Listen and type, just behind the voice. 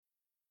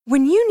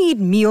When you need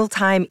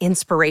mealtime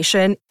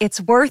inspiration,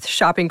 it's worth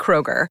shopping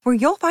Kroger, where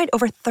you'll find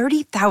over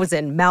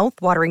 30,000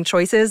 mouth-watering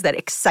choices that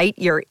excite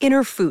your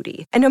inner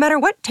foodie. And no matter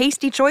what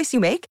tasty choice you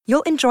make,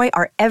 you'll enjoy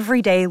our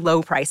everyday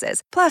low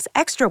prices, plus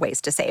extra ways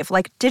to save,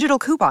 like digital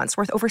coupons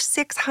worth over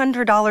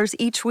 $600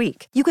 each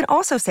week. You can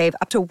also save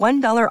up to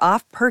 $1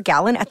 off per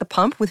gallon at the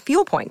pump with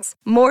fuel points.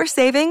 More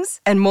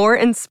savings and more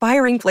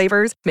inspiring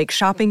flavors make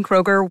shopping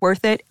Kroger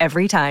worth it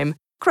every time.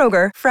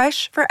 Kroger,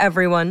 fresh for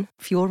everyone.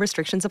 Fuel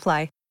restrictions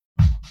apply.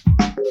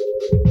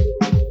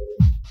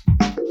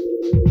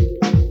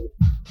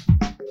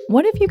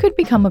 What if you could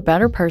become a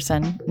better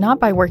person, not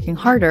by working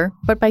harder,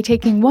 but by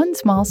taking one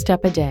small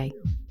step a day?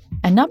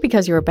 And not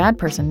because you're a bad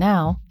person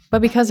now,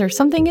 but because there's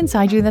something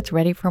inside you that's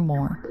ready for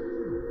more.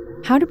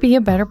 How to Be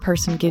a Better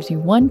Person gives you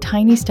one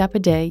tiny step a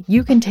day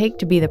you can take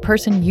to be the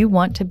person you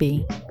want to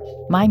be.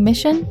 My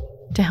mission?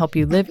 To help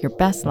you live your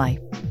best life.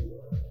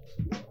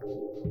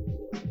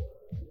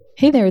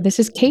 Hey there, this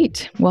is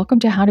Kate. Welcome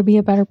to How to Be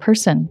a Better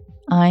Person.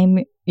 I'm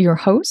your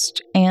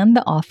host and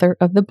the author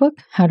of the book,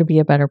 How to Be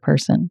a Better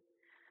Person.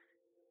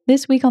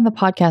 This week on the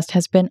podcast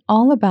has been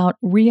all about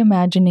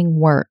reimagining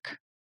work.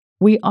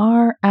 We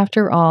are,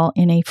 after all,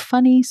 in a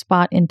funny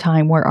spot in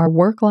time where our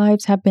work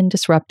lives have been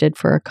disrupted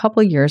for a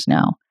couple years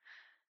now.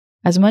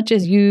 As much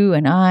as you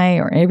and I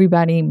or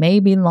everybody may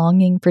be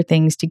longing for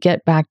things to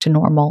get back to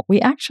normal, we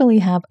actually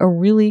have a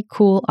really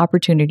cool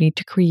opportunity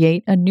to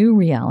create a new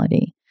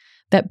reality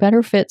that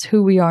better fits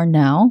who we are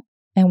now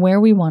and where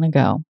we want to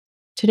go.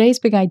 Today's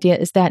big idea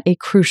is that a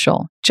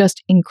crucial,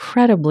 just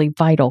incredibly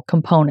vital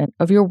component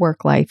of your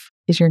work life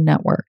is your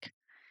network.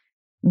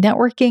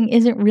 Networking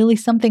isn't really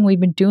something we've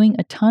been doing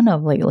a ton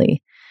of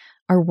lately.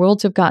 Our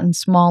worlds have gotten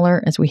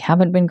smaller as we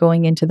haven't been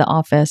going into the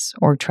office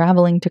or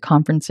traveling to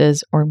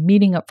conferences or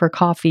meeting up for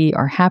coffee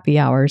or happy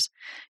hours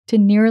to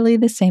nearly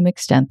the same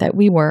extent that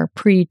we were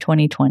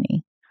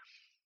pre-2020.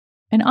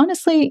 And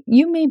honestly,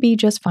 you may be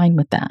just fine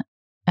with that.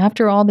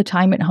 After all the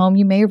time at home,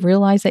 you may have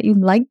realized that you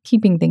like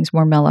keeping things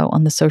more mellow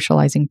on the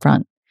socializing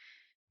front.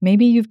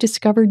 Maybe you've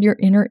discovered your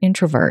inner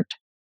introvert.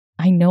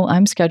 I know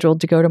I'm scheduled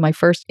to go to my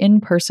first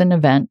in-person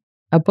event,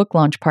 a book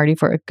launch party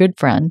for a good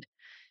friend,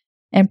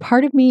 and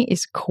part of me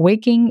is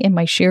quaking in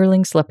my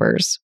shearling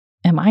slippers.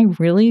 Am I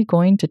really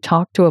going to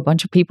talk to a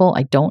bunch of people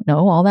I don't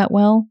know all that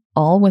well,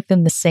 all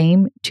within the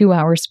same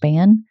 2-hour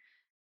span?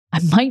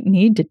 I might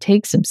need to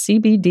take some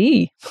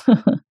CBD.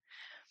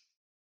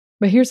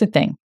 But here's the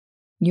thing.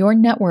 Your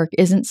network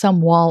isn't some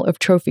wall of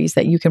trophies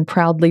that you can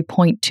proudly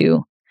point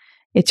to.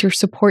 It's your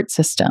support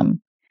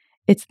system.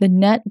 It's the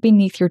net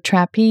beneath your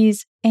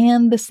trapeze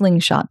and the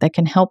slingshot that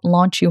can help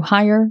launch you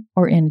higher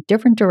or in a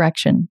different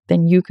direction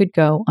than you could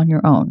go on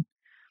your own.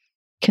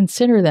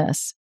 Consider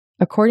this.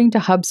 According to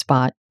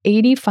HubSpot,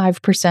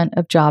 85%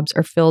 of jobs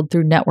are filled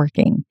through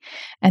networking,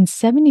 and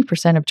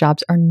 70% of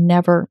jobs are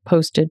never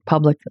posted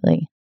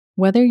publicly.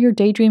 Whether you're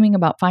daydreaming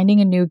about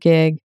finding a new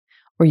gig,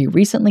 or you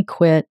recently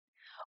quit,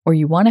 or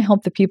you want to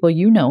help the people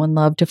you know and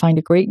love to find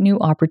a great new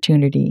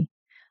opportunity,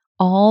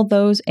 all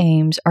those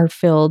aims are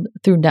filled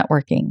through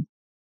networking.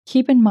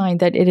 Keep in mind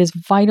that it is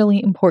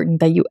vitally important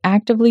that you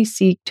actively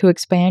seek to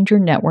expand your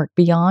network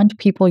beyond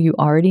people you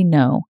already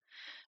know,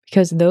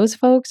 because those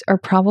folks are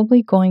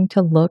probably going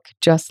to look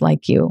just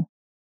like you.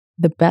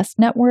 The best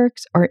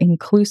networks are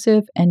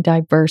inclusive and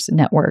diverse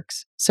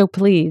networks. So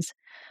please,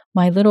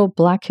 my little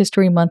Black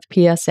History Month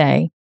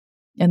PSA,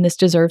 and this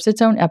deserves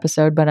its own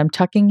episode, but I'm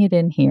tucking it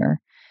in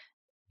here,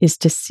 is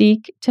to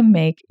seek to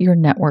make your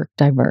network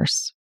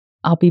diverse.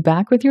 I'll be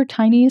back with your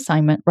tiny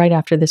assignment right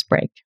after this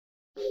break.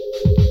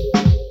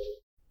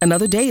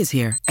 Another day is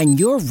here, and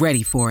you're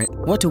ready for it.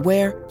 What to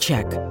wear?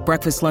 Check.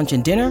 Breakfast, lunch,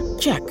 and dinner?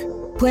 Check.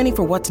 Planning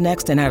for what's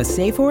next and how to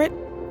save for it?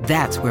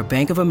 That's where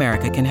Bank of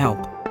America can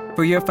help.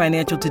 For your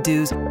financial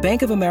to-dos,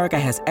 Bank of America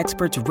has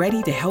experts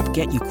ready to help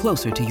get you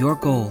closer to your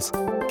goals.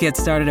 Get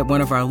started at one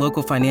of our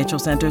local financial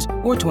centers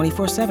or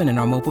 24/7 in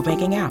our mobile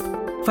banking app.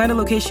 Find a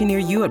location near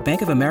you at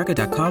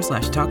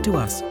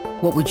bankofamerica.com/talktous.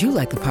 What would you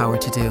like the power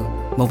to do?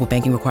 Mobile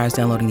banking requires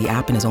downloading the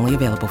app and is only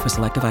available for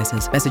select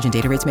devices. Message and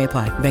data rates may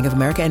apply. Bank of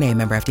America N.A.,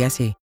 member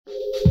FDIC.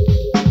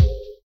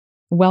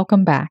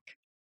 Welcome back.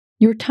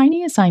 Your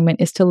tiny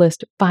assignment is to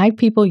list 5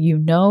 people you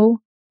know,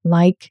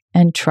 like,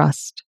 and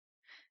trust.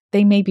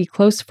 They may be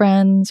close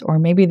friends, or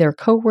maybe they're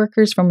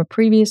coworkers from a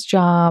previous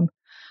job,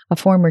 a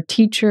former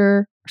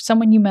teacher, or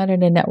someone you met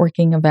at a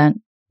networking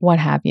event, what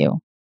have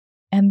you.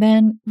 And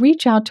then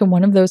reach out to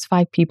one of those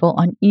 5 people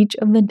on each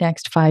of the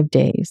next 5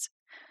 days.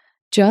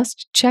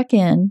 Just check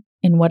in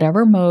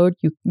whatever mode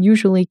you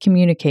usually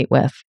communicate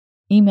with.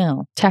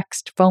 Email,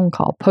 text, phone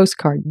call,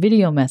 postcard,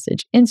 video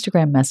message,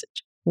 Instagram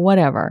message,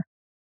 whatever.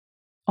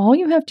 All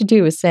you have to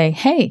do is say,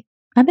 hey,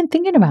 I've been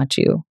thinking about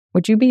you.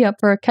 Would you be up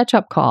for a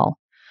catch-up call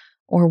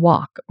or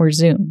walk or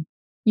Zoom?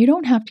 You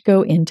don't have to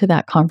go into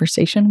that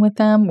conversation with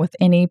them with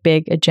any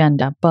big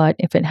agenda, but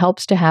if it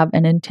helps to have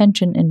an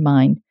intention in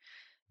mind,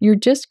 you're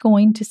just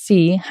going to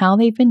see how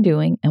they've been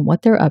doing and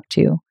what they're up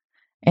to,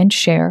 and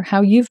share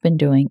how you've been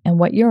doing and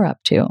what you're up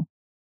to.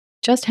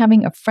 Just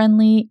having a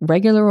friendly,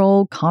 regular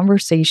old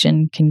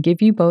conversation can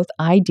give you both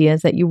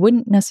ideas that you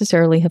wouldn't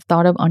necessarily have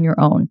thought of on your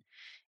own,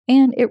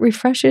 and it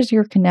refreshes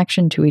your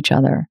connection to each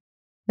other.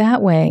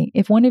 That way,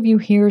 if one of you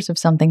hears of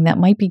something that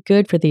might be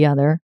good for the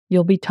other,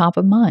 you'll be top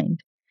of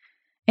mind.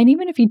 And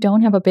even if you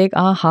don't have a big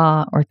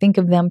aha or think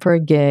of them for a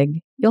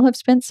gig, you'll have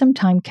spent some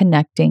time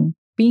connecting,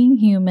 being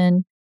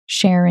human,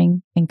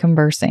 sharing, and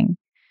conversing.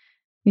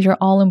 These are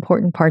all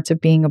important parts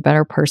of being a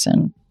better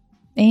person.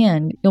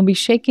 And you'll be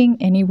shaking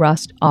any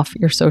rust off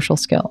your social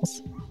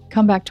skills.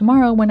 Come back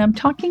tomorrow when I'm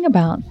talking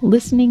about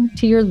listening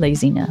to your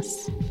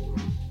laziness.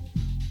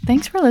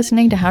 Thanks for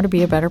listening to How to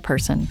Be a Better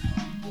Person.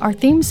 Our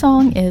theme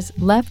song is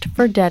Left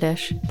for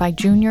Deadish by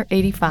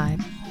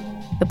Junior85.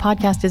 The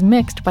podcast is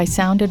mixed by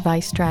Sound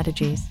Advice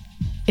Strategies.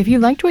 If you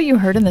liked what you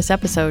heard in this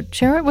episode,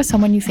 share it with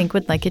someone you think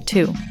would like it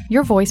too.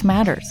 Your voice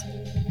matters.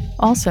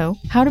 Also,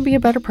 How to Be a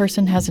Better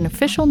Person has an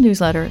official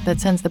newsletter that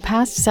sends the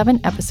past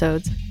 7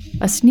 episodes,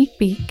 a sneak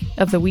peek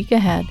of the week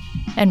ahead,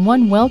 and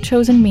one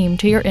well-chosen meme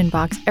to your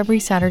inbox every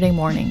Saturday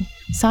morning.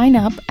 Sign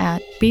up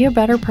at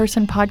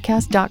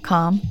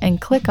beabetterpersonpodcast.com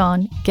and click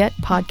on Get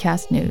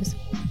Podcast News.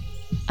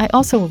 I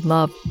also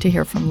love to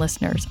hear from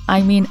listeners.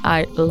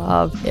 I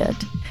love it.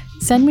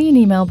 Send me an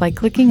email by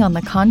clicking on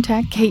the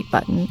Contact Kate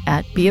button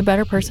at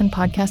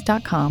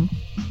beabetterpersonpodcast.com.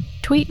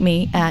 Tweet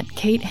me at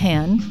Kate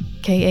Han,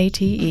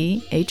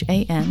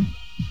 Katehan,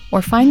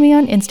 or find me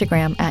on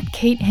Instagram at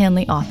Kate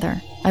Hanley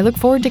Author. I look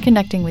forward to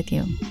connecting with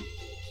you.